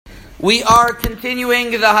We are continuing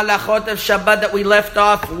the halachot of Shabbat that we left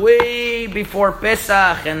off way before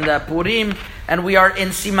Pesach and Purim, and we are in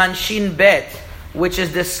Siman Shin Bet, which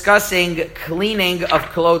is discussing cleaning of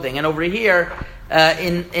clothing. And over here,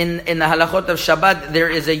 in the halachot of Shabbat, there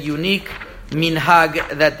is a unique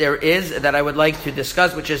minhag that I would like to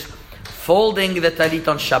discuss, which is folding the talit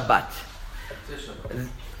on Shabbat.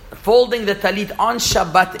 Folding the talit on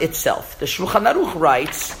Shabbat itself. The Shulchan Aruch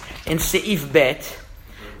writes in Seif Bet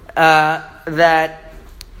that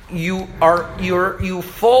you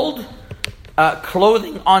fold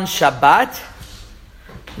clothing on Shabbat.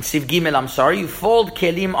 In Seif Gimel, you fold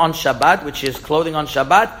kelim on Shabbat, which is clothing on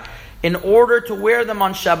Shabbat, in order to wear them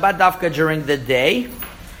on Shabbat dafka during the day.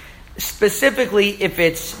 Specifically, if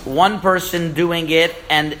it's one person doing it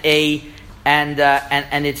and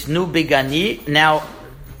it's new bigani now,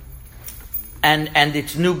 and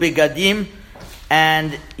it's new bigadim,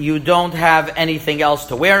 and you don't have anything else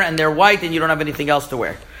to wear, and they're white and you don't have anything else to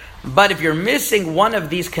wear. But if you're missing one of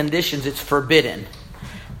these conditions, it's forbidden.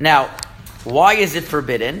 Now, why is it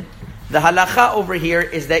forbidden? The halacha over here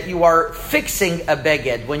is that you are fixing a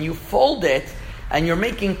beged. When you fold it and you're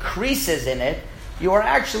making creases in it, you are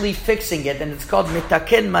actually fixing it, and it's called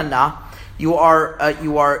mitaken mana. You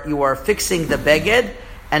are fixing the beged,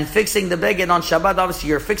 and fixing the beged on Shabbat. Obviously,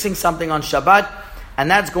 you're fixing something on Shabbat,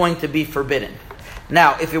 and that's going to be forbidden.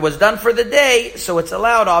 Now, if it was done for the day, so it's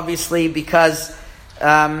allowed, obviously, because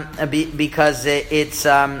it's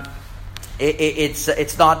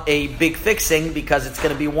not a big fixing, because it's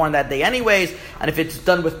going to be worn that day anyways. And if it's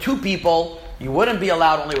done with two people, you wouldn't be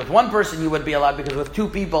allowed. Only with one person you would be allowed, because with two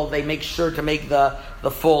people they make sure to make the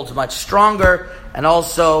folds much stronger. And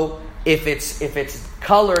also, if it's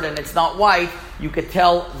colored and it's not white, you could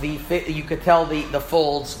tell the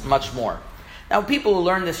folds much more. Now, people who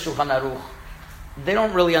learn this Shulchan Aruch, they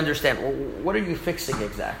don't really understand. Well, what are you fixing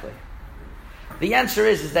exactly? The answer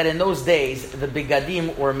is that in those days, the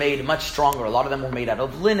bigadim were made much stronger. A lot of them were made out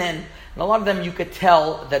of linen, and a lot of them you could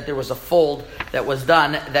tell that there was a fold that was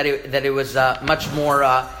done, that it was much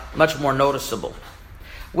more noticeable.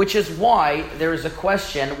 Which is why there is a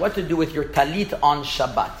question what to do with your talit on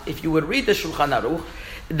Shabbat. If you would read the Shulchan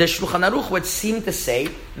Aruch would seem to say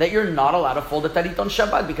that you're not allowed to fold the talit on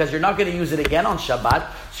Shabbat, because you're not going to use it again on Shabbat.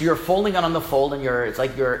 So you're folding it on the fold, and you're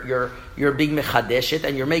being mechadesh it,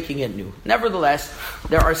 and you're making it new. Nevertheless,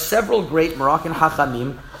 there are several great Moroccan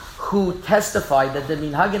hachamim who testified that the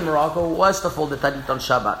minhag in Morocco was to fold the talit on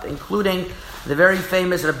Shabbat, including the very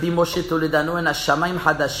famous Rabbi Moshe Toledano in Hashamayim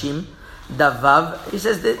Hadashim Davav. He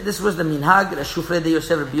says this was the minhag. Shufrei de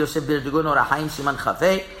Yosef, Rabbi Yosef Berdugon or Ahaim Siman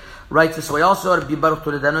Chafei writes this way also. Rabbi Baruch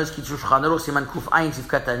Toledano is Kitzur Shulchan Aruch Siman Kuf Ayin Sif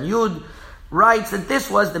Katan Yud writes that this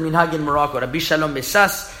was the minhag in Morocco. Rabbi Shalom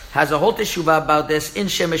Besas has a whole teshuvah about this in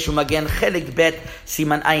Shemesh Umagen Chelik Bet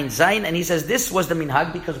Siman Ayin Zayin, and he says this was the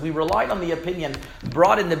minhag because we relied on the opinion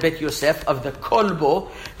brought in the Bet Yosef of the Kolbo,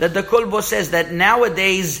 that the Kolbo says that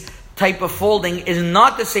nowadays type of folding is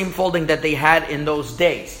not the same folding that they had in those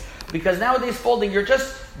days. Because nowadays folding, you're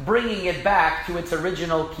just bringing it back to its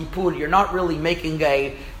original kippur. You're not really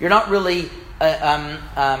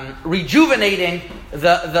rejuvenating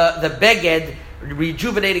the beged,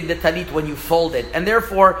 rejuvenating the talit when you fold it. And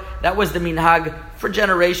therefore, that was the minhag for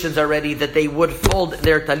generations already, that they would fold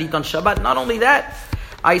their talit on Shabbat. Not only that,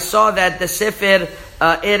 I saw that the Sefer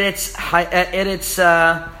Eretz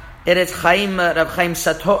Chaim, Rav Chaim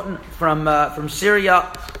Saton from Syria,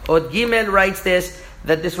 Od Gimel writes this,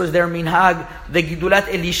 that this was their minhag. The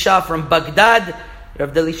Gidulat Elisha from Baghdad,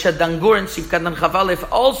 Rav Elisha Dangur and Sivkat Chavalev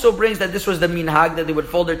also brings that this was the minhag, that they would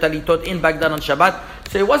fold their talitot in Baghdad on Shabbat.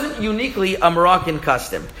 So it wasn't uniquely a Moroccan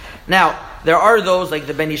custom. Now, there are those like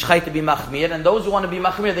the Ben Ish Chai to be machmir, and those who want to be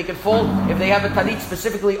machmir, they can fold, if they have a talit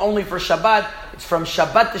specifically only for Shabbat, it's from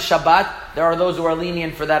Shabbat to Shabbat. There are those who are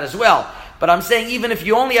lenient for that as well. But I'm saying even if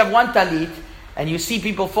you only have one talit, and you see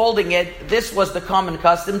people folding it, this was the common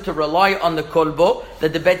custom to rely on the kolbo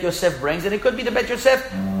that the Bet Yosef brings. And it could be the Bet Yosef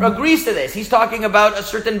agrees to this. He's talking about a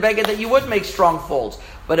certain beged that you would make strong folds.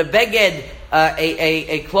 But a beged,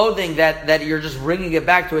 a clothing that you're just bringing it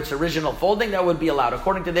back to its original folding, that would be allowed.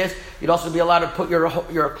 According to this, you'd also be allowed to put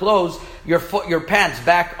your clothes, your pants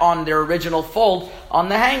back on their original fold on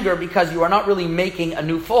the hanger, because you are not really making a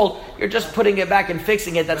new fold. You're just putting it back and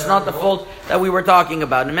fixing it. That's not the fold that we were talking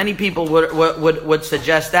about. And many people would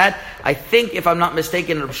suggest that. I think, if I'm not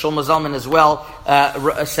mistaken, Rabbi Shlomo Zalman as well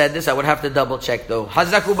said this. I would have to double check though.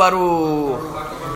 Hazaku Baruch.